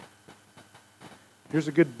Here's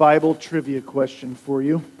a good Bible trivia question for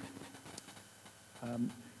you.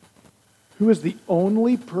 Who is the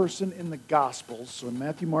only person in the Gospels, so in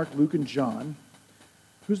Matthew, Mark, Luke, and John,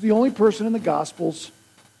 who's the only person in the Gospels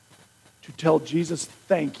to tell Jesus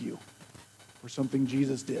thank you for something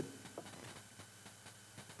Jesus did?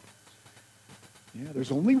 Yeah,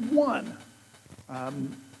 there's only one.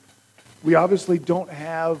 We obviously don't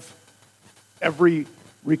have every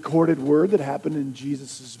recorded word that happened in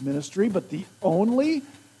Jesus' ministry, but the only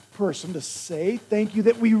person to say thank you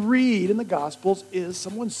that we read in the Gospels is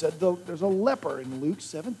someone said there's a leper in Luke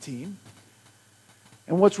 17.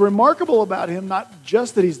 And what's remarkable about him, not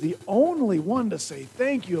just that he's the only one to say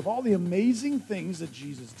thank you of all the amazing things that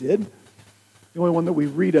Jesus did, the only one that we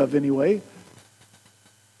read of anyway,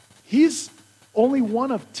 he's only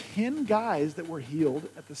one of 10 guys that were healed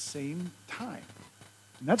at the same time.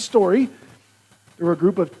 In that story, there were a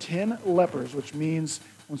group of 10 lepers, which means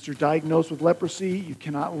once you're diagnosed with leprosy, you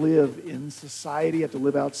cannot live in society. You have to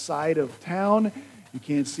live outside of town. You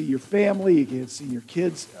can't see your family. You can't see your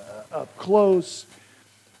kids up close.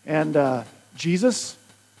 And Jesus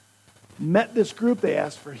met this group. They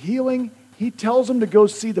asked for healing. He tells them to go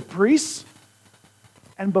see the priests.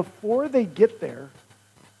 And before they get there,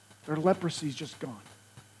 their leprosy is just gone.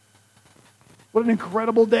 What an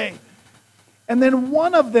incredible day. And then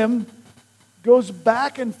one of them goes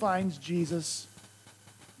back and finds Jesus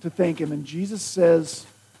to thank him. And Jesus says,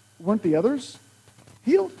 weren't the others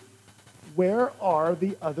healed? Where are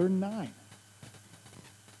the other 9?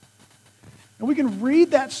 And we can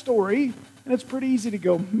read that story, and it's pretty easy to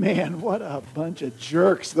go, man, what a bunch of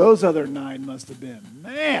jerks those other 9 must have been.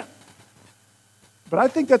 Man. But I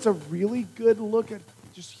think that's a really good look at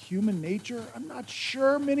just human nature. I'm not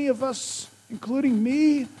sure many of us, including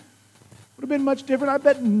me, would have been much different. I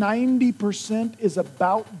bet 90% is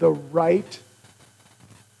about the right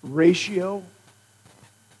ratio.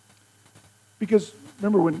 Because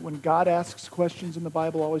remember, when God asks questions in the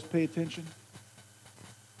Bible, always pay attention.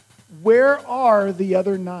 Where are the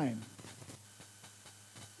other 9?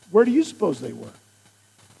 Where do you suppose they were?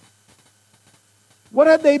 What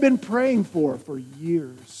had they been praying for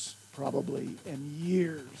years, probably, and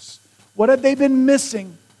years? What had they been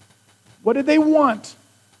missing? What did they want?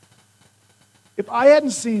 If I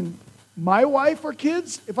hadn't seen my wife or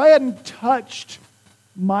kids, if I hadn't touched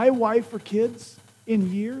my wife or kids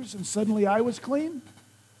in years and suddenly I was clean,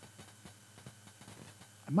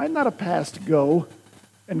 I might not have passed go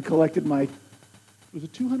and collected my, was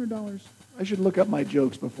it $200? I should look up my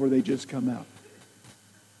jokes before they just come out.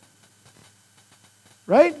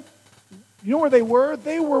 Right? You know where they were?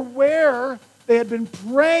 They were where they had been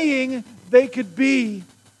praying they could be.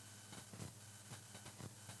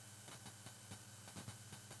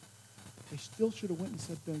 They still should have went and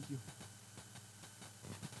said thank you.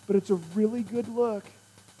 But it's a really good look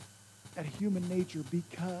at human nature,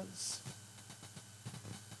 because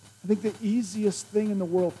I think the easiest thing in the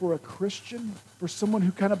world for a Christian, for someone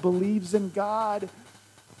who kind of believes in God,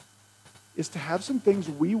 is to have some things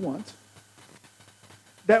we want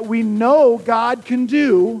that we know God can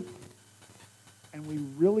do, and we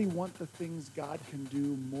really want the things God can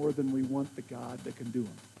do more than we want the God that can do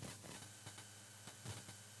them.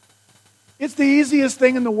 It's the easiest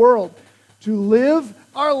thing in the world to live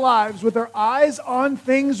our lives with our eyes on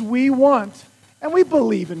things we want. And we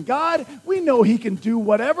believe in God. We know He can do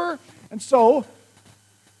whatever. And so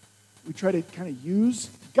we try to kind of use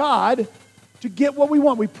God to get what we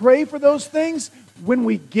want. We pray for those things. When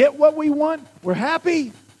we get what we want, we're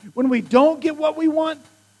happy. When we don't get what we want,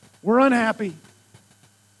 we're unhappy.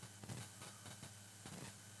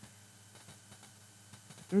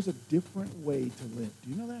 There's a different way to live. Do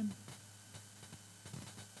you know that?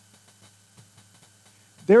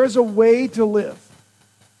 There is a way to live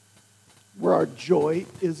where our joy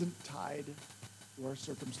isn't tied to our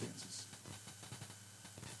circumstances.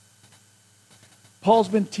 Paul's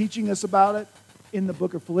been teaching us about it in the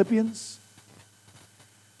book of Philippians.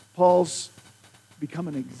 Paul's become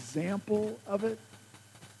an example of it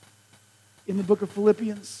in the book of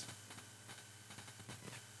Philippians.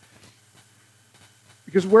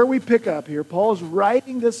 Because where we pick up here, Paul is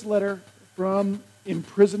writing this letter from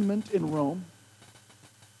imprisonment in Rome.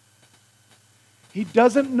 He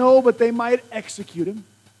doesn't know, but they might execute him.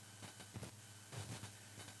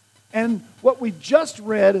 And what we just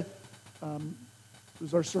read,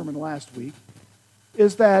 was our sermon last week,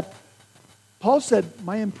 is that Paul said,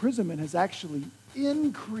 my imprisonment has actually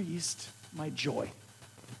increased my joy.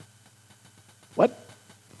 What?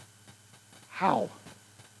 How?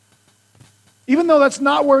 Even though that's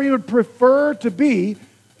not where he would prefer to be,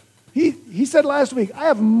 He said last week, I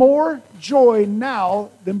have more joy now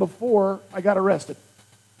than before I got arrested.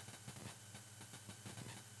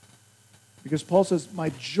 Because Paul says, my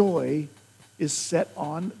joy is set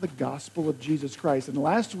on the gospel of Jesus Christ. And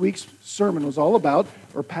last week's sermon was all about,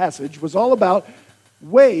 or passage, was all about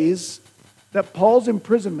ways that Paul's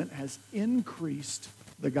imprisonment has increased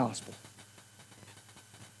the gospel.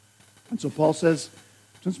 And so Paul says,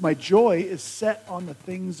 since my joy is set on the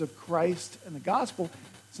things of Christ and the gospel,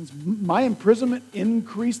 since my imprisonment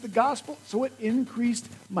increased the gospel, so it increased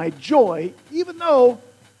my joy, even though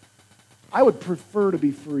I would prefer to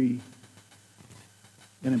be free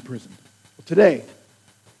than imprisoned. Well, today,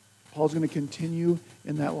 Paul's going to continue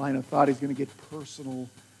in that line of thought. He's going to get personal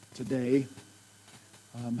today.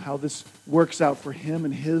 How this works out for him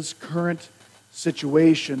and his current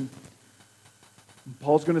situation. And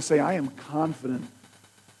Paul's going to say, I am confident.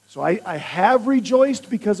 So I have rejoiced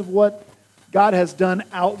because of what God has done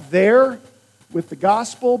out there with the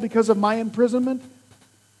gospel because of my imprisonment.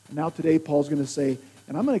 And now today Paul's going to say,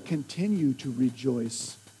 and I'm going to continue to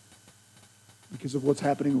rejoice because of what's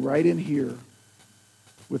happening right in here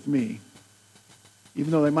with me.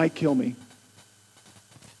 Even though they might kill me,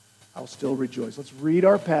 I'll still rejoice. Let's read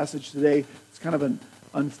our passage today. It's kind of an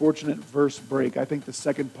unfortunate verse break. I think the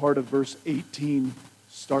second part of verse 18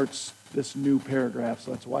 starts this new paragraph,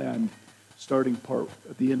 so that's why I'm starting part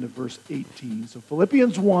at the end of verse 18. So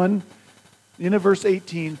Philippians 1, the end of verse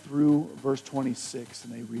 18 through verse 26,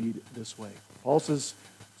 and they read this way. Paul says,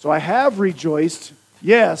 so I have rejoiced,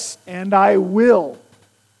 yes, and I will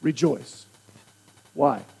rejoice.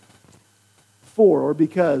 Why? Or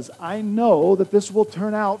because I know that this will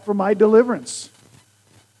turn out for my deliverance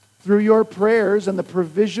through your prayers and the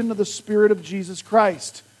provision of the Spirit of Jesus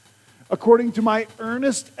Christ, according to my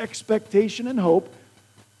earnest expectation and hope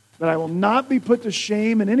that I will not be put to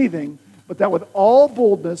shame in anything, but that with all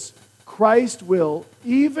boldness Christ will,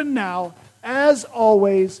 even now, as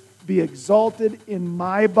always, be exalted in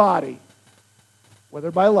my body, whether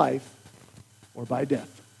by life or by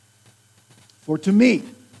death. For to me,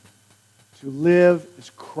 to live is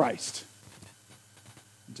Christ,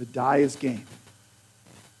 and to die is gain.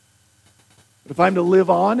 But if I'm to live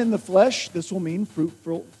on in the flesh, this will mean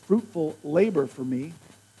fruitful labor for me.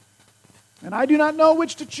 And I do not know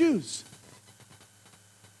which to choose.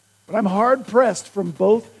 But I'm hard-pressed from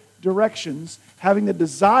both directions, having the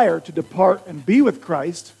desire to depart and be with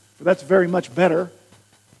Christ, for that's very much better.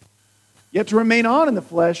 Yet to remain on in the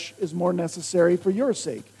flesh is more necessary for your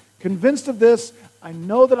sake. Convinced of this, I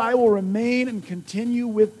know that I will remain and continue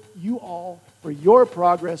with you all for your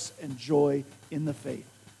progress and joy in the faith,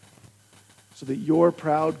 so that your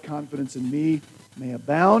proud confidence in me may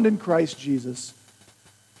abound in Christ Jesus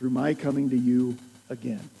through my coming to you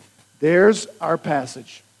again. There's our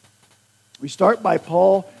passage. We start by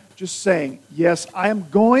Paul just saying, yes, I am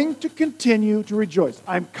going to continue to rejoice.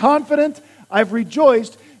 I'm confident, I've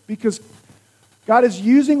rejoiced because God is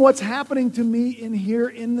using what's happening to me in here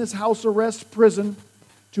in this house arrest prison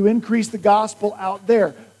to increase the gospel out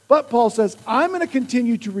there. But Paul says, I'm going to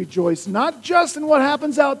continue to rejoice, not just in what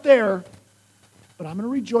happens out there, but I'm going to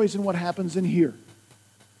rejoice in what happens in here.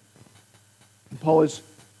 And Paul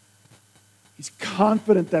he's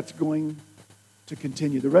confident that's going to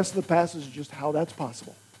continue. The rest of the passage is just how that's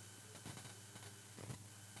possible.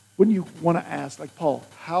 Wouldn't you want to ask, like Paul,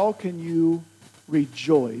 how can you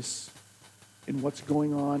rejoice in what's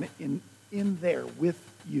going on in there with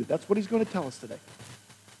you? That's what he's going to tell us today.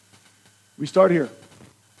 We start here.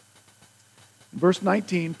 In verse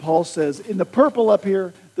 19, Paul says, in the purple up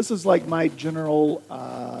here, this is like my general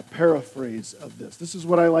paraphrase of this. This is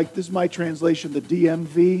what I like. This is my translation, the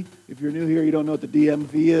DMV. If you're new here, you don't know what the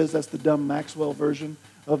DMV is. That's the dumb Maxwell version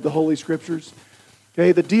of the Holy Scriptures.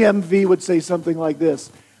 Okay, the DMV would say something like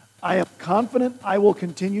this. I am confident I will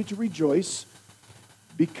continue to rejoice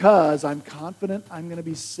because I'm confident I'm going to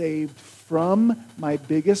be saved from my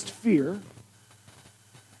biggest fear,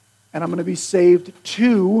 and I'm going to be saved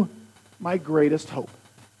to my greatest hope.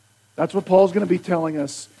 That's what Paul's going to be telling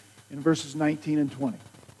us in verses 19 and 20.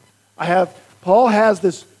 Paul has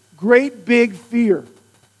this great big fear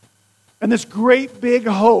and this great big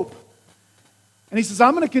hope. And he says,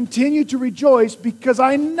 I'm going to continue to rejoice because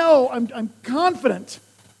I know, I'm confident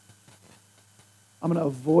I'm going to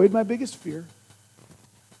avoid my biggest fear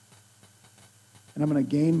and I'm going to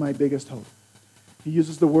gain my biggest hope. He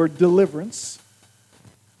uses the word deliverance.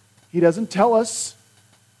 He doesn't tell us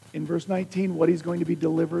in verse 19 what he's going to be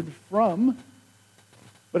delivered from,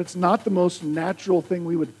 but it's not the most natural thing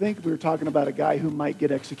we would think if we were talking about a guy who might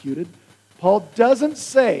get executed. Paul doesn't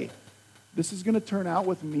say this is going to turn out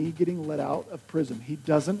with me getting let out of prison. He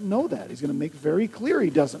doesn't know that. He's going to make very clear he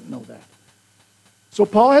doesn't know that. So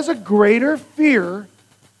Paul has a greater fear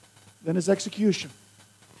than his execution.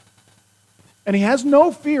 And he has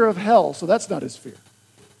no fear of hell, so that's not his fear.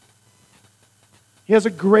 He has a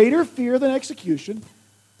greater fear than execution.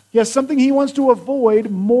 He has something he wants to avoid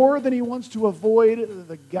more than he wants to avoid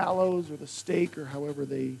the gallows or the stake or however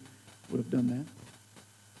they would have done that.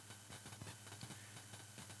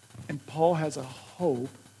 And Paul has a hope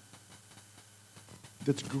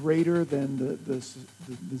that's greater than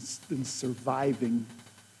than surviving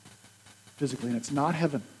physically. And it's not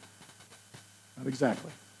heaven. Not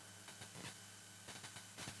exactly.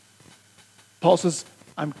 Paul says,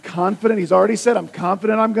 I'm confident. He's already said, I'm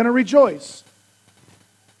confident I'm going to rejoice.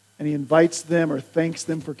 And he invites them or thanks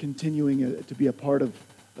them for continuing to be a part of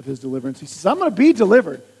his deliverance. He says, I'm going to be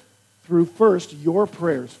delivered through first your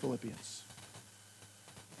prayers, Philippians.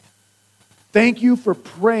 Thank you for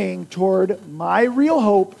praying toward my real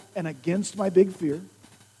hope and against my big fear.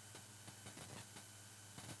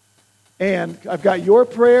 And I've got your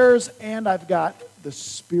prayers and I've got the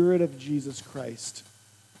Spirit of Jesus Christ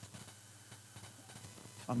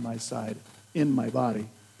on my side, in my body.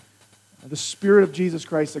 The Spirit of Jesus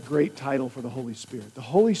Christ, a great title for the Holy Spirit. The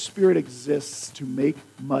Holy Spirit exists to make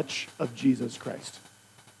much of Jesus Christ.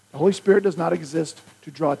 The Holy Spirit does not exist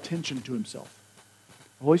to draw attention to himself.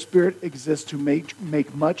 The Holy Spirit exists to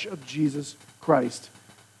make much of Jesus Christ.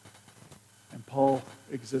 And Paul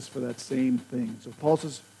exists for that same thing. So Paul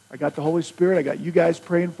says, I got the Holy Spirit, I got you guys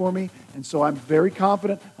praying for me, and so I'm very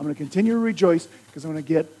confident. I'm going to continue to rejoice because I'm going to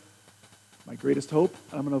get my greatest hope,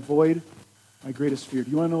 and I'm going to avoid my greatest fear.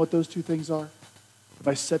 Do you want to know what those two things are? Have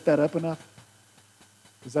I set that up enough?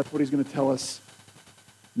 Because that's what he's going to tell us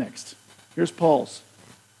next. Here's Paul's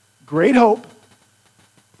great hope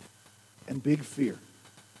and big fear.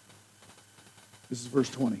 This is verse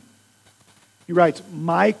 20. He writes,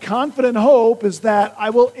 my confident hope is that I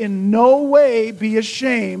will in no way be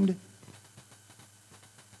ashamed,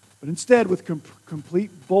 but instead with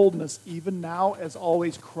complete boldness, even now as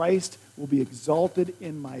always, Christ will be exalted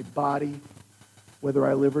in my body, whether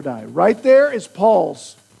I live or die. Right there is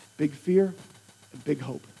Paul's big fear and big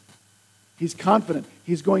hope. He's confident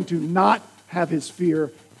he's going to not have his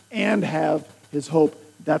fear and have his hope.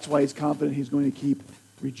 That's why he's confident he's going to keep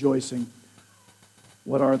rejoicing.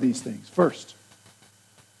 What are these things? First,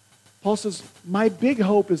 Paul says, my big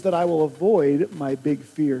hope is that I will avoid my big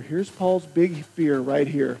fear. Here's Paul's big fear right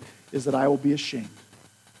here, is that I will be ashamed.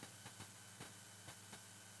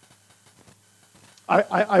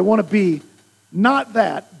 I want to be not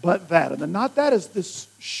that, but that. And the not that is this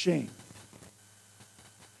shame.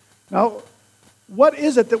 Now, what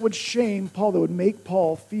is it that would shame Paul, that would make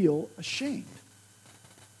Paul feel ashamed?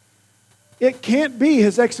 It can't be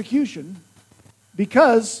his execution,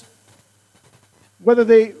 because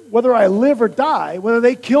whether I live or die, whether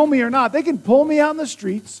they kill me or not, they can pull me out in the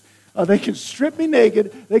streets, they can strip me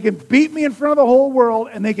naked, they can beat me in front of the whole world,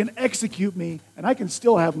 and they can execute me, and I can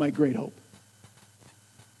still have my great hope.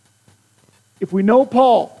 If we know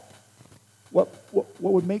Paul, what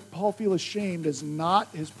would make Paul feel ashamed is not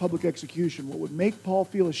his public execution. What would make Paul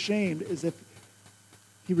feel ashamed is if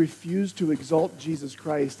he refused to exalt Jesus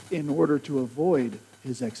Christ in order to avoid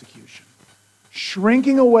his execution.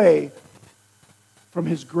 Shrinking away from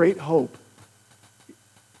his great hope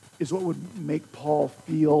is what would make Paul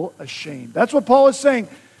feel ashamed. That's what Paul is saying.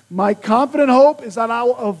 My confident hope is that I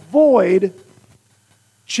will avoid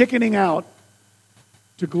chickening out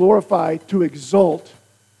to glorify, to exalt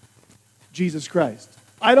Jesus Christ.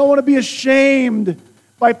 I don't want to be ashamed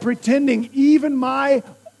by pretending even my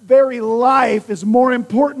very life is more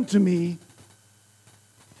important to me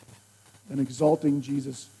than exalting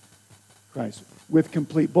Jesus Christ. With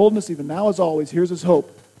complete boldness, even now as always, here's his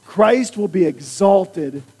hope. Christ will be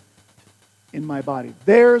exalted in my body.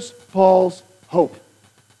 There's Paul's hope.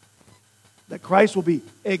 That Christ will be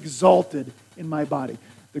exalted in my body.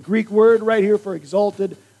 The Greek word right here for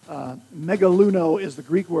exalted, megaluno is the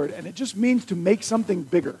Greek word, and it just means to make something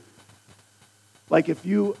bigger. Like if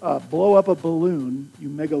you blow up a balloon, you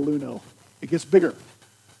megaluno. It gets bigger.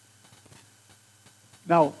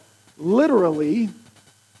 Now, literally,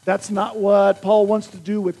 that's not what Paul wants to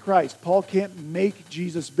do with Christ. Paul can't make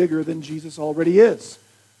Jesus bigger than Jesus already is.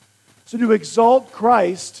 So to exalt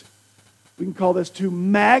Christ, we can call this to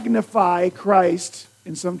magnify Christ.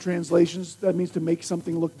 In some translations, that means to make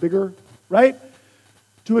something look bigger, right?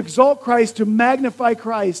 To exalt Christ, to magnify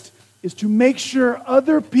Christ, is to make sure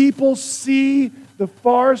other people see the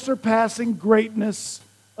far surpassing greatness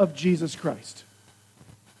of Jesus Christ.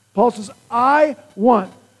 Paul says, I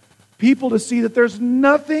want people to see that there's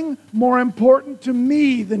nothing more important to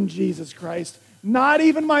me than Jesus Christ, not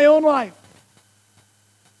even my own life.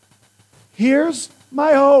 Here's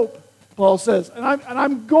my hope, Paul says, and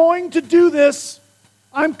I'm going to do this.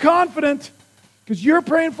 I'm confident because you're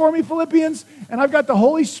praying for me, Philippians, and I've got the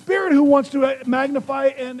Holy Spirit who wants to magnify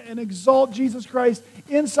and exalt Jesus Christ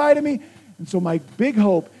inside of me. And so my big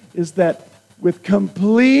hope is that with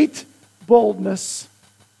complete boldness,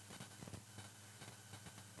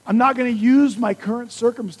 I'm not going to use my current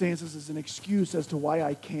circumstances as an excuse as to why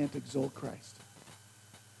I can't exalt Christ,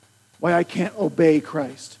 why I can't obey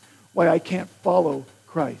Christ, why I can't follow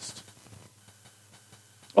Christ.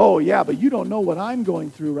 Oh, yeah, but you don't know what I'm going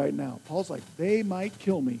through right now. Paul's like, they might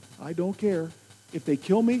kill me. I don't care. If they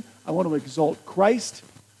kill me, I want to exalt Christ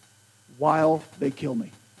while they kill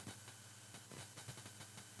me.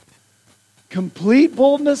 Complete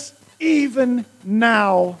boldness, even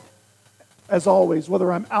now, as always,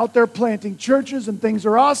 whether I'm out there planting churches and things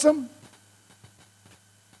are awesome,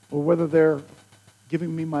 or whether they're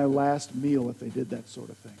giving me my last meal if they did that sort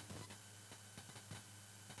of thing.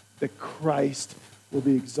 That Christ will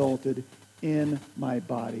be exalted in my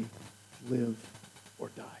body, live or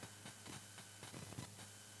die.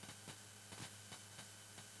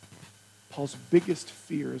 Paul's biggest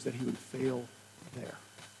fear is that he would fail there.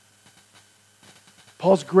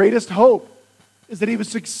 Paul's greatest hope is that he would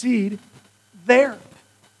succeed there.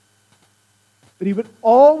 That he would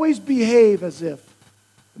always behave as if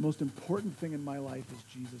the most important thing in my life is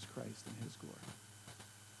Jesus Christ and his glory.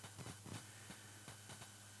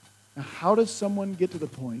 Now, how does someone get to the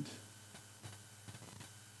point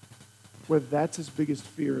where that's his biggest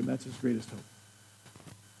fear and that's his greatest hope?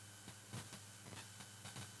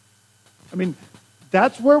 I mean,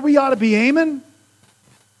 that's where we ought to be aiming.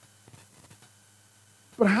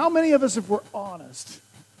 But how many of us, if we're honest,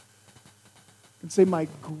 can say my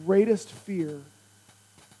greatest fear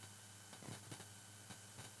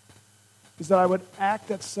is that I would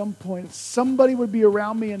act at some point, somebody would be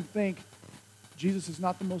around me and think, Jesus is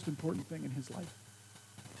not the most important thing in his life.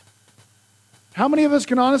 How many of us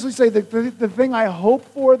can honestly say that the thing I hope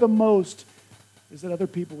for the most is that other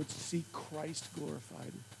people would see Christ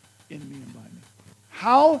glorified in me and by me?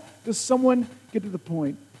 How does someone get to the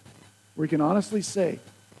point where he can honestly say,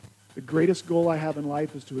 the greatest goal I have in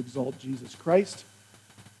life is to exalt Jesus Christ.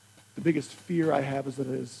 The biggest fear I have is that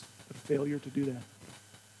it is a failure to do that.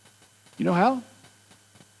 You know how?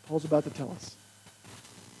 Paul's about to tell us.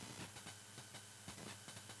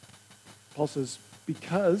 Paul says,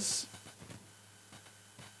 because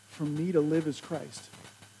for me to live is Christ.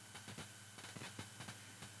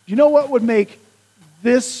 Do you know what would make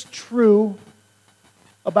this true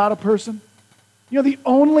about a person? You know, the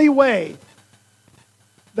only way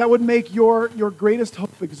that would make your greatest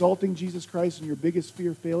hope exalting Jesus Christ and your biggest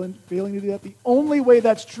fear failing to do that, the only way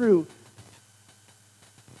that's true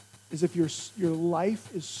is if your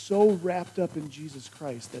life is so wrapped up in Jesus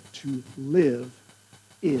Christ that to live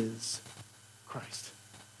is Christ.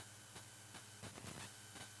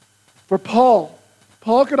 For Paul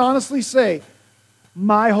could honestly say,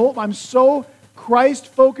 my hope, I'm so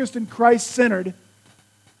Christ-focused and Christ-centered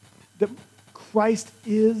that Christ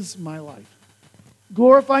is my life.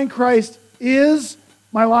 Glorifying Christ is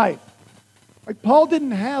my life. Like Paul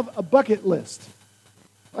didn't have a bucket list.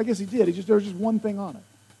 I guess he did. There was just one thing on it.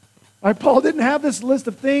 Right? Paul didn't have this list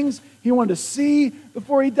of things he wanted to see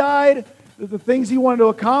before he died, the things he wanted to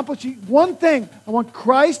accomplish. One thing, I want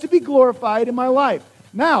Christ to be glorified in my life.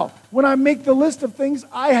 Now, when I make the list of things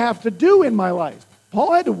I have to do in my life,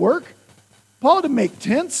 Paul had to work. Paul had to make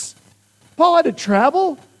tents. Paul had to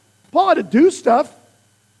travel. Paul had to do stuff.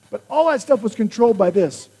 But all that stuff was controlled by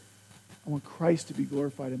this. I want Christ to be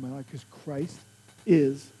glorified in my life because Christ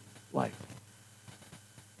is life.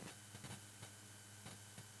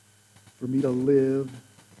 For me to live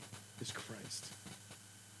is Christ.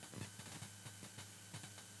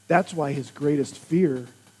 That's why his greatest fear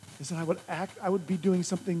is that I would be doing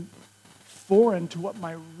something foreign to what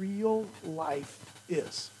my real life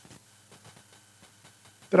is.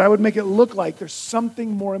 That I would make it look like there's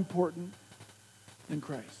something more important than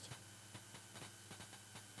Christ.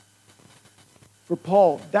 For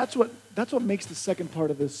Paul, that's what makes the second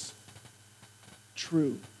part of this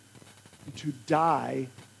true. And to die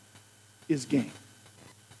is gain.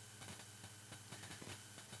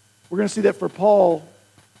 We're going to see that for Paul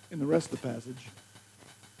in the rest of the passage.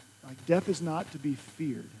 Like death is not to be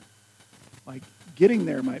feared. Like getting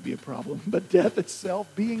there might be a problem, but death itself,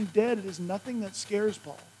 being dead, it is nothing that scares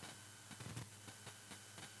Paul.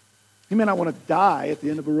 He may not want to die at the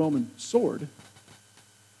end of a Roman sword,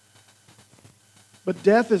 but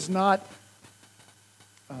death is not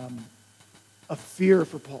a fear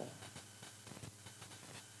for Paul.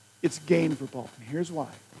 It's gain for Paul. And here's why.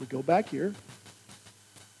 We go back here.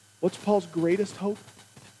 What's Paul's greatest hope?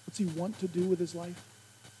 What's he want to do with his life?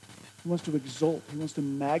 He wants to exalt. He wants to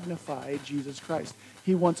magnify Jesus Christ.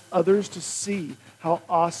 He wants others to see how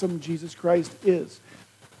awesome Jesus Christ is.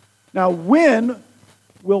 Now, when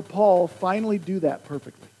will Paul finally do that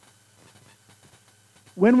perfectly?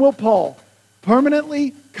 When will Paul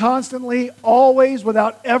permanently, constantly, always,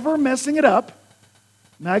 without ever messing it up,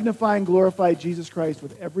 magnify and glorify Jesus Christ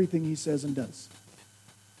with everything he says and does?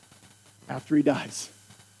 After he dies.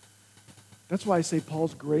 That's why I say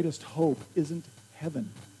Paul's greatest hope isn't heaven.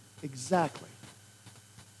 Exactly.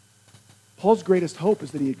 Paul's greatest hope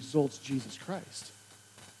is that he exalts Jesus Christ.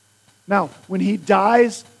 Now, when he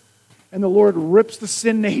dies and the Lord rips the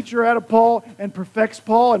sin nature out of Paul and perfects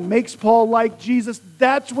Paul and makes Paul like Jesus,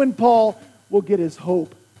 that's when Paul will get his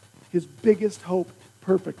hope, his biggest hope,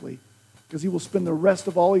 perfectly, because he will spend the rest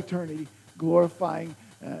of all eternity glorifying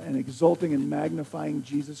and exalting and magnifying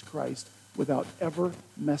Jesus Christ without ever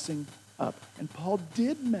messing up. And Paul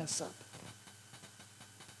did mess up.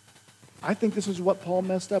 I think this is what Paul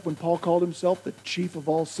messed up when Paul called himself the chief of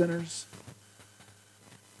all sinners.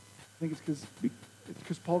 I think it's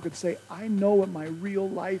because Paul could say, I know what my real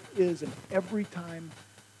life is, and every time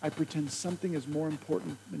I pretend something is more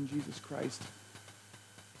important than Jesus Christ,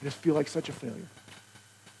 I just feel like such a failure.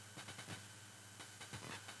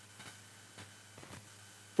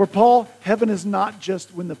 For Paul, heaven is not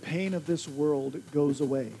just when the pain of this world goes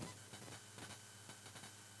away.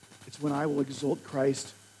 It's when I will exalt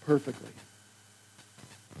Christ perfectly.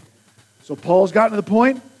 So Paul's gotten to the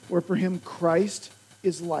point where for him Christ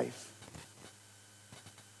is life.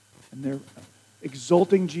 And they're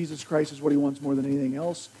exalting Jesus Christ is what he wants more than anything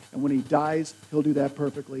else. And when he dies, he'll do that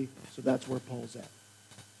perfectly. So that's where Paul's at.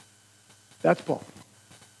 That's Paul.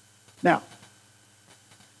 Now,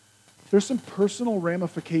 there's some personal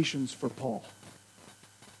ramifications for Paul.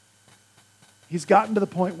 He's gotten to the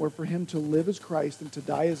point where for him to live as Christ and to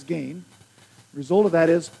die as gain, the result of that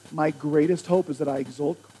is my greatest hope is that I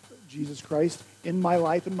exalt Jesus Christ in my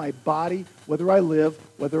life, in my body, whether I live,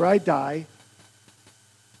 whether I die.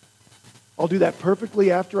 I'll do that perfectly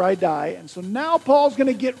after I die. And so now Paul's going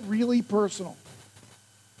to get really personal.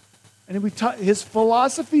 And his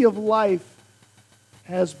philosophy of life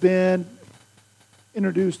has been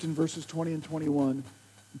introduced in verses 20 and 21.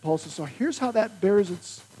 And Paul says, so here's how that bears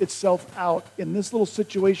itself out in this little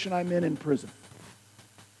situation I'm in prison.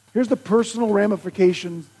 Here's the personal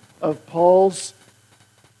ramifications of Paul's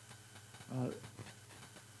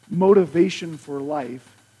motivation for life.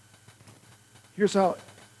 Here's how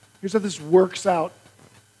this works out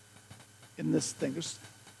in this thing. There's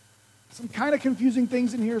some kind of confusing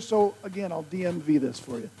things in here, so again, I'll DMV this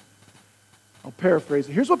for you. I'll paraphrase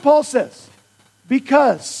it. Here's what Paul says.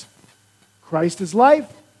 Because Christ is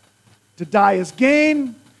life, to die is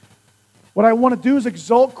gain. What I want to do is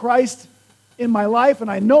exalt Christ in my life,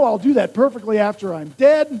 and I know I'll do that perfectly after I'm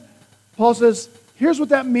dead. Paul says, here's what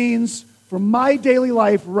that means for my daily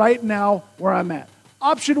life right now where I'm at.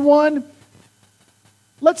 Option one,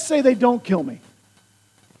 let's say they don't kill me.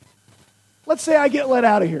 Let's say I get let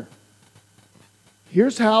out of here.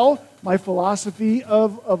 Here's how my philosophy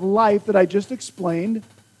of life that I just explained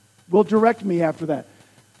will direct me after that.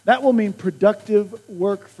 That will mean productive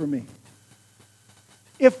work for me.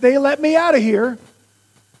 If they let me out of here,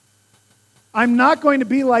 I'm not going to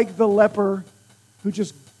be like the leper who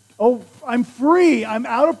just, I'm free, I'm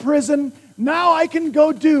out of prison, now I can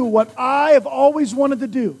go do what I have always wanted to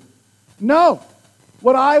do. No,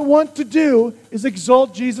 what I want to do is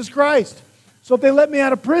exalt Jesus Christ. So if they let me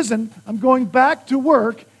out of prison, I'm going back to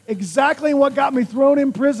work exactly what got me thrown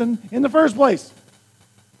in prison in the first place.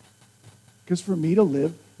 Because for me to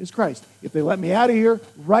live is Christ. If they let me out of here,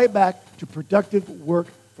 right back to productive work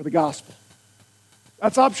for the gospel.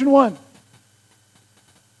 That's option one.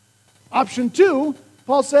 Option two,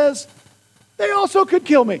 Paul says, they also could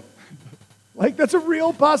kill me. Like, that's a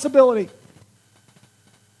real possibility.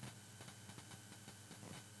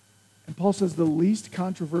 And Paul says the least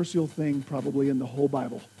controversial thing probably in the whole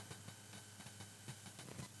Bible.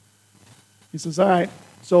 He says, all right,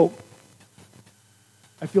 so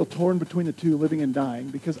I feel torn between the two, living and dying,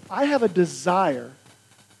 because I have a desire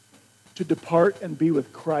to depart and be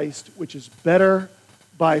with Christ, which is better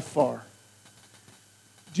by far.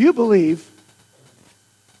 Do you believe,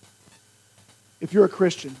 if you're a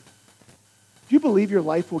Christian, do you believe your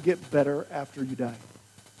life will get better after you die?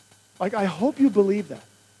 Like, I hope you believe that.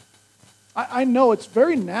 I know it's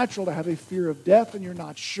very natural to have a fear of death and you're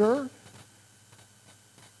not sure.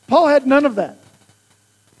 Paul had none of that.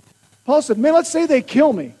 Paul said, man, let's say they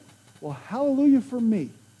kill me. Well, hallelujah for me.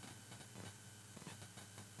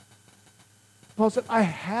 Paul said, I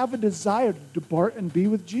have a desire to depart and be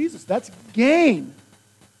with Jesus. That's gain.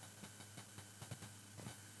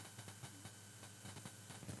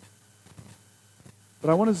 But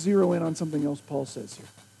I want to zero in on something else Paul says here.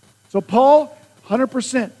 So Paul,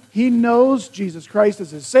 100%, he knows Jesus Christ as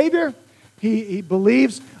his Savior. He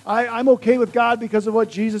believes, I'm okay with God because of what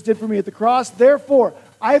Jesus did for me at the cross. Therefore,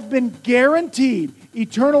 I've been guaranteed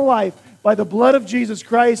eternal life by the blood of Jesus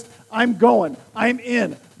Christ. I'm going. I'm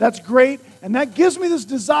in. That's great. And that gives me this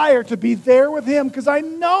desire to be there with him because I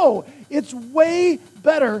know it's way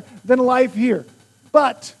better than life here.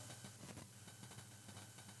 But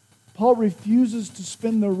Paul refuses to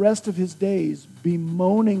spend the rest of his days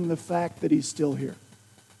bemoaning the fact that he's still here.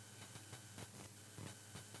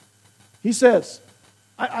 He says,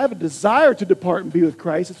 I have a desire to depart and be with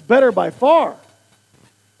Christ. It's better by far.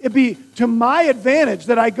 It'd be to my advantage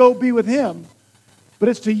that I go be with him. But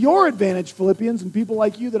it's to your advantage, Philippians, and people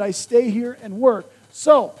like you, that I stay here and work.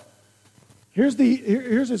 So, here's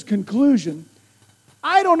his conclusion.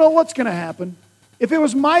 I don't know what's going to happen. If it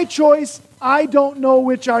was my choice, I don't know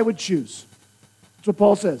which I would choose. That's what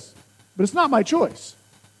Paul says. But it's not my choice.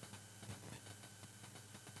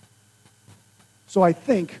 So I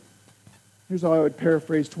think, here's how I would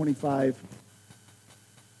paraphrase 25.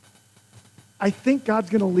 I think God's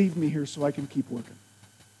going to leave me here so I can keep working.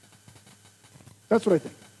 That's what I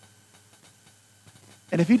think.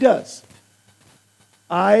 And if he does,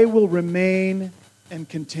 I will remain and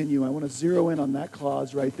continue. I want to zero in on that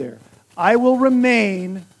clause right there. I will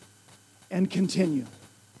remain and continue.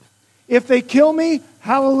 If they kill me,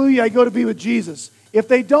 hallelujah, I go to be with Jesus. If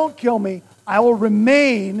they don't kill me, I will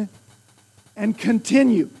remain and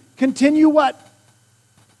continue. Continue what?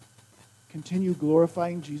 Continue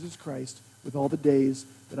glorifying Jesus Christ with all the days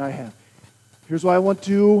that I have. Here's why I want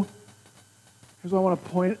to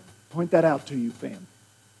point that out to you, fam.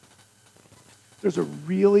 There's a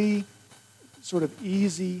really sort of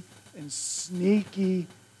easy and sneaky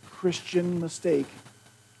Christian mistake,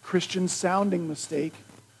 Christian-sounding mistake,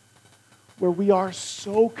 where we are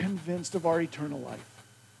so convinced of our eternal life.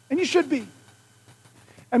 And you should be.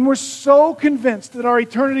 And we're so convinced that our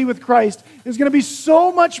eternity with Christ is going to be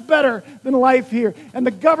so much better than life here. And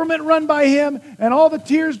the government run by him, and all the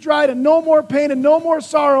tears dried, and no more pain, and no more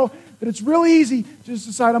sorrow, that it's really easy to just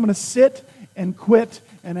decide I'm going to sit and quit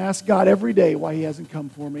and ask God every day why he hasn't come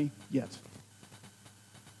for me yet.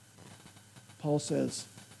 Paul says,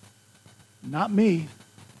 not me.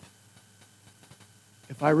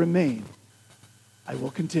 If I remain, I will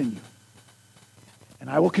continue. And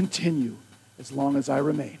I will continue as long as I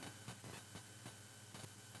remain.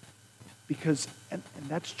 Because, and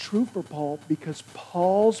that's true for Paul, because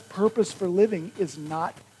Paul's purpose for living is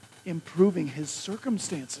not improving his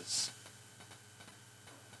circumstances.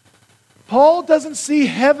 Paul doesn't see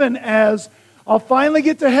heaven as, I'll finally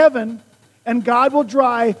get to heaven and God will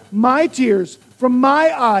dry my tears from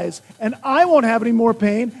my eyes and I won't have any more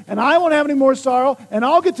pain and I won't have any more sorrow and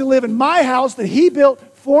I'll get to live in my house that he built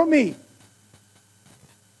for me.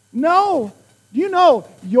 No. You know,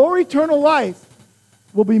 your eternal life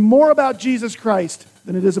will be more about Jesus Christ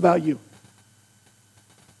than it is about you.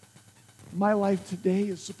 My life today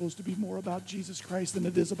is supposed to be more about Jesus Christ than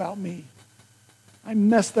it is about me. I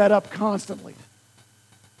mess that up constantly.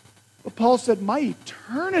 But Paul said, my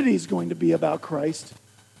eternity is going to be about Christ,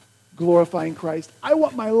 glorifying Christ. I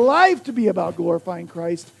want my life to be about glorifying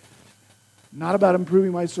Christ, not about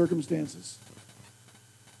improving my circumstances.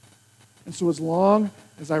 And so as long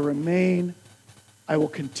as I remain, I will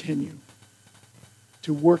continue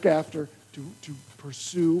to work after, to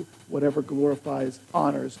pursue whatever glorifies,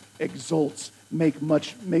 honors, exalts, makes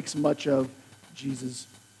much of Jesus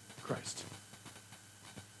Christ.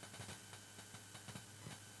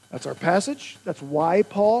 That's our passage. That's why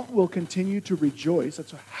Paul will continue to rejoice.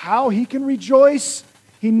 That's how he can rejoice.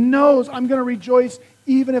 He knows I'm going to rejoice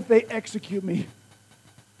even if they execute me,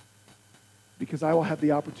 because I will have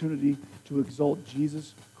the opportunity to exalt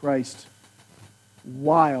Jesus Christ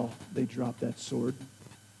while they drop that sword.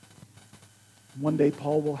 One day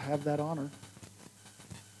Paul will have that honor.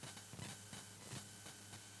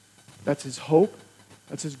 That's his hope.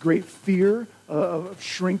 That's his great fear of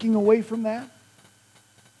shrinking away from that.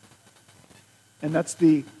 And that's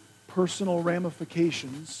the personal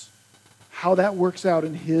ramifications, how that works out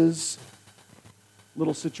in his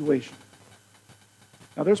little situation.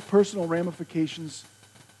 Now, there's personal ramifications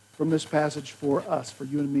from this passage for us, for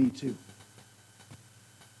you and me too.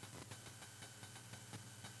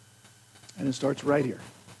 And it starts right here.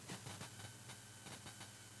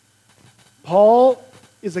 Paul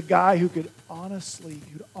is a guy who could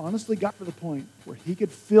honestly got to the point where he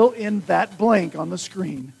could fill in that blank on the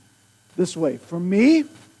screen this way. For me,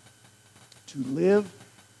 to live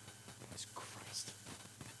is Christ.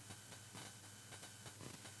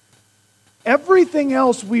 Everything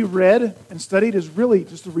else we read and studied is really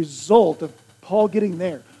just a result of Paul getting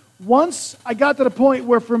there. Once I got to the point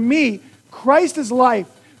where for me, Christ is life,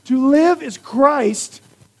 to live is Christ,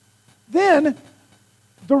 then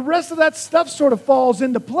the rest of that stuff sort of falls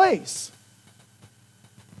into place.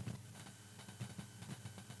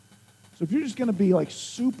 So if you're just going to be like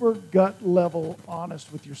super gut level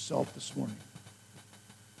honest with yourself this morning,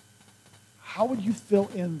 how would you fill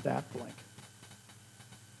in that blank?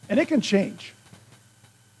 And it can change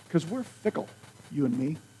because we're fickle, you and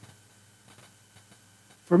me.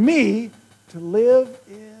 For me, to live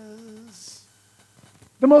is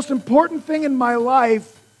the most important thing in my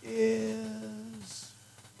life is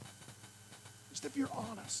just if you're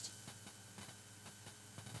honest.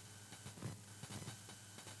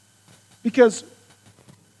 Because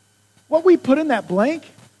what we put in that blank,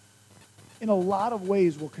 in a lot of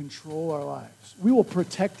ways, will control our lives. We will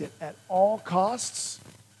protect it at all costs.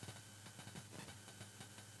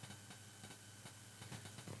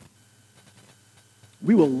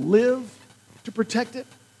 We will live to protect it.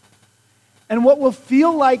 And what will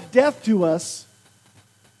feel like death to us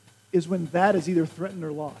is when that is either threatened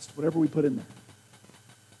or lost, whatever we put in there.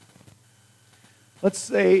 Let's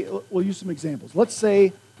say, we'll use some examples. Let's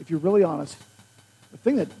say, if you're really honest, the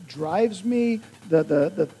thing that drives me,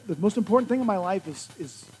 the most important thing in my life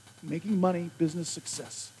is making money, business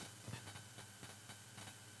success.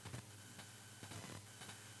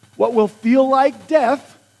 What will feel like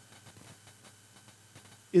death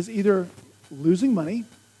is either losing money,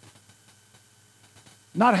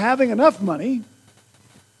 not having enough money,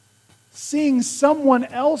 seeing someone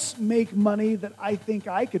else make money that I think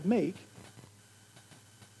I could make.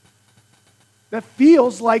 That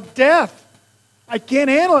feels like death. I can't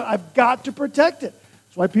handle it. I've got to protect it.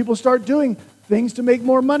 That's why people start doing things to make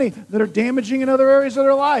more money that are damaging in other areas of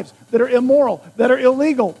their lives, that are immoral, that are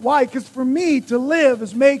illegal. Why? Because for me, to live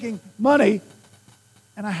is making money,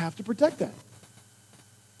 and I have to protect that.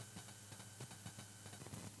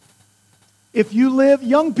 If you live,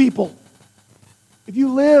 young people, if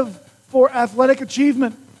you live for athletic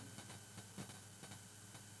achievement,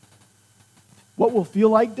 what will feel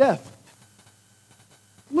like death?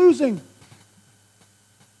 Losing.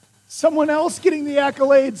 Someone else getting the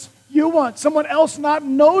accolades you want. Someone else not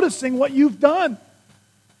noticing what you've done.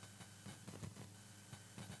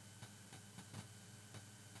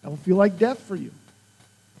 That will feel like death for you.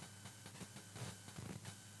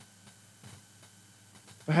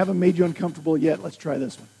 If I haven't made you uncomfortable yet, let's try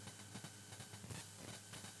this one.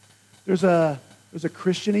 There's a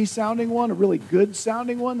Christian-y sounding one, a really good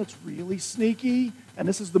sounding one that's really sneaky. And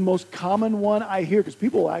this is the most common one I hear because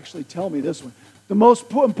people will actually tell me this one. The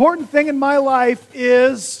most important thing in my life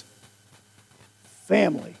is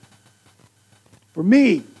family. For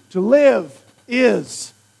me, to live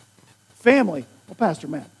is family. Well, Pastor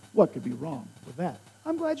Matt, what could be wrong with that?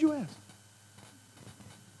 I'm glad you asked.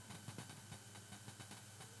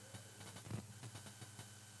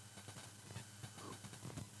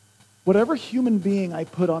 Whatever human being I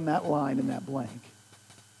put on that line in that blank,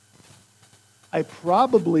 I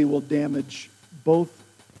probably will damage both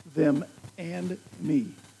them and me,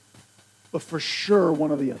 but for sure one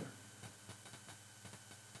or the other.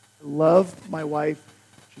 I love my wife.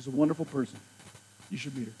 She's a wonderful person. You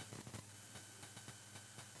should meet her.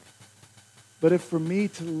 But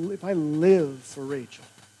if I live for Rachel,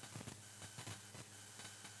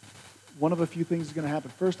 one of a few things is going to happen.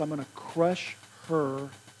 First, I'm going to crush her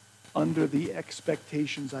under the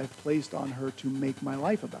expectations I've placed on her to make my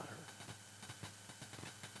life about her.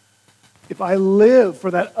 If I live for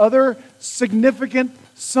that other significant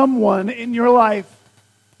someone in your life,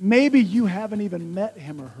 maybe you haven't even met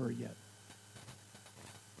him or her yet.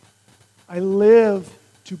 I live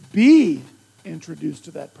to be introduced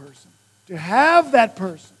to that person, to have that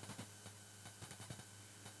person.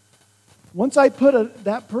 Once I put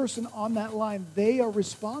that person on that line, they are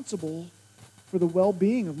responsible for the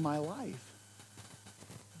well-being of my life.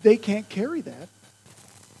 They can't carry that.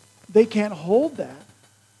 They can't hold that.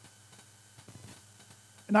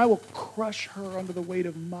 And I will crush her under the weight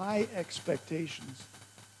of my expectations.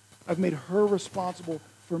 I've made her responsible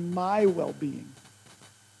for my well-being,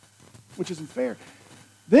 which isn't fair.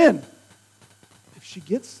 Then, if she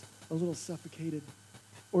gets a little suffocated,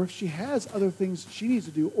 or if she has other things she needs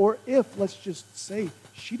to do, or if, let's just say,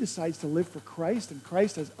 she decides to live for Christ and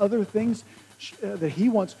Christ has other things that he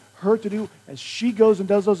wants her to do as she goes and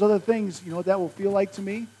does those other things, you know what that will feel like to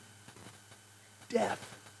me? death.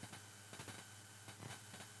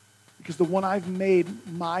 Because the one I've made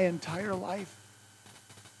my entire life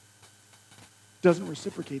doesn't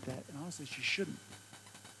reciprocate that. And honestly, she shouldn't.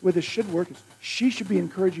 The way this should work is she should be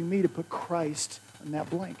encouraging me to put Christ in that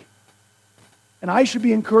blank. And I should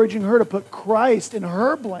be encouraging her to put Christ in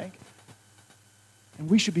her blank. And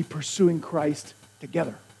we should be pursuing Christ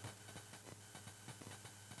together.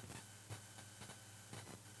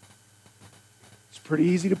 It's pretty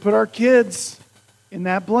easy to put our kids in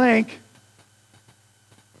that blank.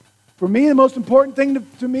 For me, the most important thing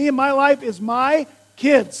to me in my life is my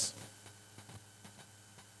kids.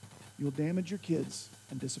 You'll damage your kids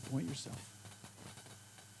and disappoint yourself.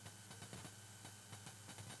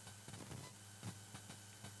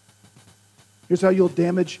 Here's how you'll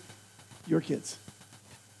damage your kids.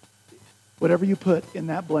 Whatever you put in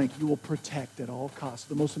that blank, you will protect at all costs.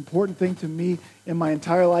 The most important thing to me in my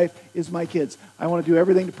entire life is my kids. I want to do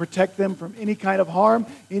everything to protect them from any kind of harm,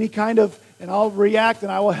 and I'll react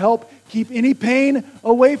and I will help keep any pain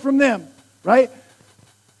away from them, right?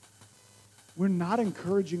 We're not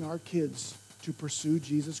encouraging our kids to pursue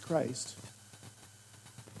Jesus Christ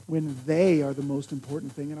when they are the most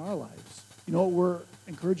important thing in our lives. You know what we're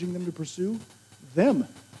encouraging them to pursue? Them.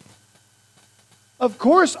 Of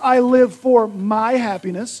course, I live for my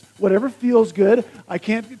happiness, whatever feels good. I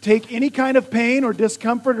can't take any kind of pain or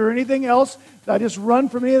discomfort or anything else. I just run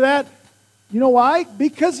from any of that. You know why?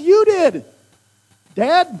 Because you did,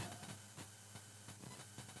 Dad.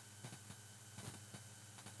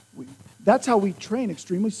 That's how we train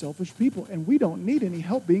extremely selfish people, and we don't need any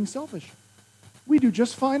help being selfish. We do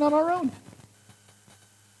just fine on our own.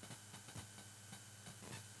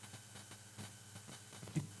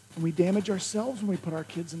 And we damage ourselves when we put our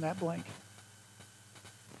kids in that blank.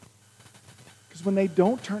 Because when they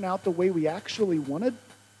don't turn out the way we actually wanted,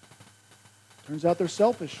 turns out they're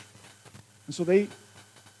selfish. And so they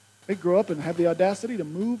grow up and have the audacity to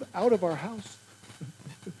move out of our house.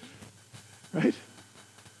 Right?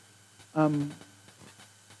 You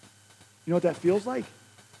know what that feels like?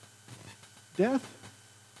 Death.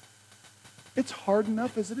 It's hard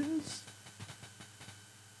enough as it is.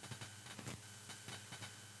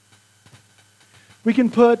 We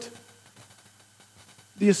can put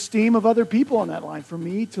the esteem of other people on that line. For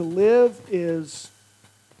me to live is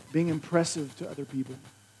being impressive to other people.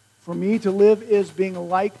 For me to live is being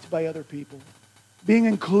liked by other people, being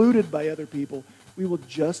included by other people. We will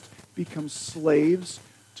just become slaves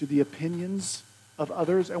to the opinions of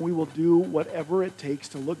others, and we will do whatever it takes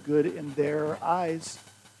to look good in their eyes.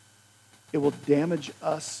 It will damage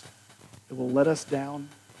us. It will let us down.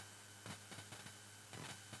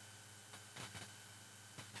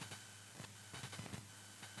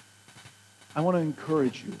 I want to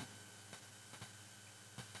encourage you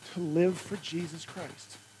to live for Jesus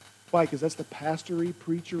Christ. Why? Because that's the pastory,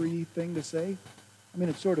 preachery thing to say? I mean,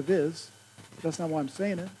 it sort of is, but that's not why I'm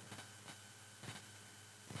saying it.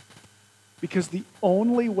 Because the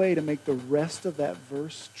only way to make the rest of that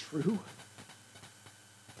verse true,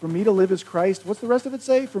 for me to live as Christ, what's the rest of it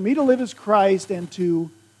say? For me to live as Christ and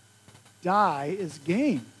to die is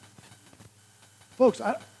gain. Folks,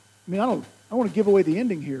 I don't want to give away the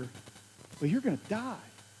ending here, but you're going to die.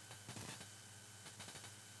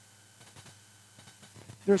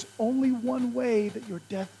 There's only one way that your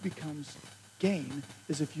death becomes gain,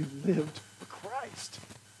 is if you lived for Christ.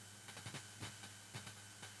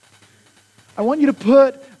 I want you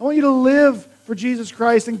to live for Jesus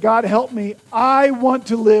Christ, and God help me. I want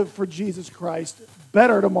to live for Jesus Christ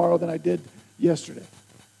better tomorrow than I did yesterday.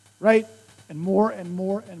 Right? And more and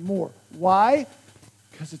more and more. Why?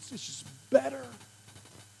 Because it's just better.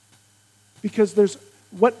 Because there's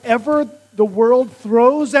whatever the world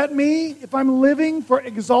throws at me, if I'm living for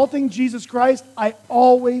exalting Jesus Christ, I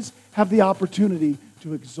always have the opportunity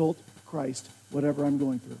to exalt Christ, whatever I'm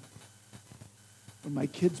going through. When my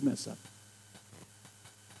kids mess up,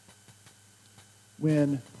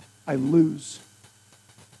 when I lose,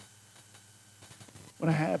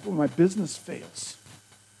 when my business fails,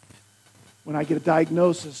 when I get a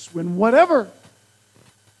diagnosis, when whatever.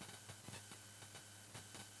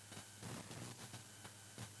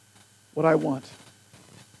 What I want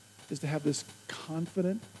is to have this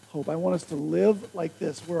confident hope. I want us to live like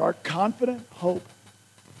this, where our confident hope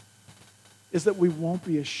is that we won't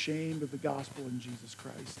be ashamed of the gospel in Jesus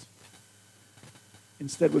Christ.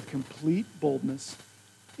 Instead, with complete boldness,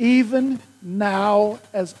 even now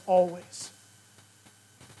as always.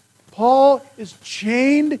 Paul is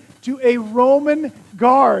chained to a Roman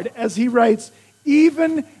guard as he writes,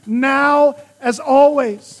 even now as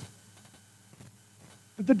always.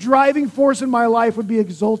 That the driving force in my life would be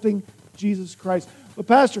exalting Jesus Christ. But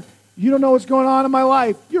Pastor, You don't know what's going on in my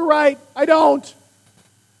life. You're right, I don't.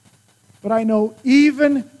 But I know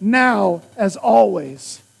even now, as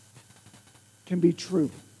always, can be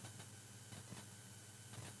true.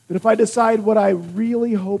 That if I decide what I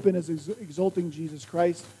really hope in is exalting Jesus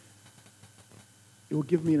Christ, it will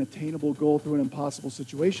give me an attainable goal through an impossible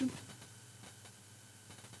situation.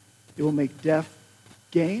 It will make death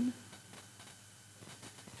gain.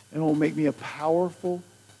 And it will make me a powerful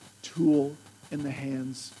tool in the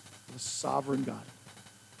hands of a sovereign God.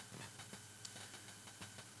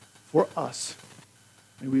 For us,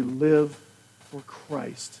 may we live for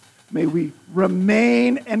Christ. May we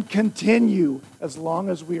remain and continue as long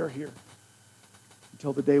as we are here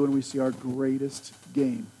until the day when we see our greatest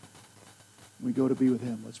gain. We go to be with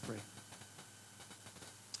him. Let's pray.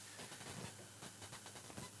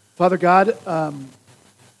 Father God,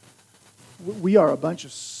 we are a bunch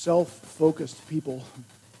of self-focused people,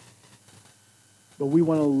 but we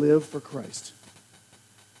want to live for Christ.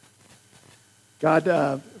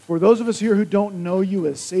 God, for those of us here who don't know you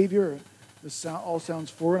as Savior, this all sounds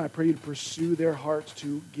foreign. I pray you to pursue their hearts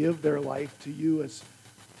to give their life to you as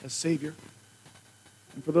Savior.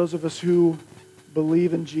 And for those of us who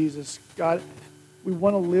believe in Jesus, God, we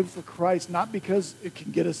want to live for Christ, not because it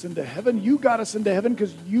can get us into heaven. You got us into heaven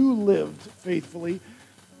because you lived faithfully.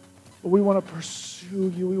 But we want to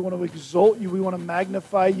pursue you. We want to exalt you. We want to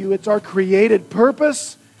magnify you. It's our created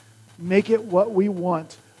purpose. Make it what we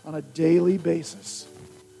want on a daily basis.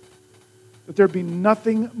 That there be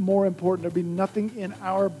nothing more important. There be nothing in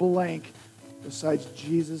our blank besides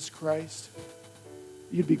Jesus Christ.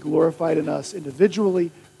 You'd be glorified in us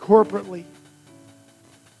individually, corporately.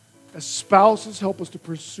 As spouses, help us to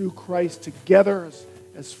pursue Christ together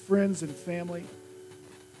as friends and family.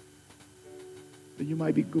 That you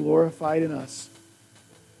might be glorified in us.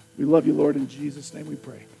 We love you, Lord. In Jesus' name we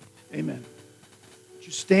pray. Amen. Would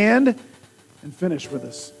you stand and finish with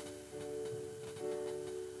us?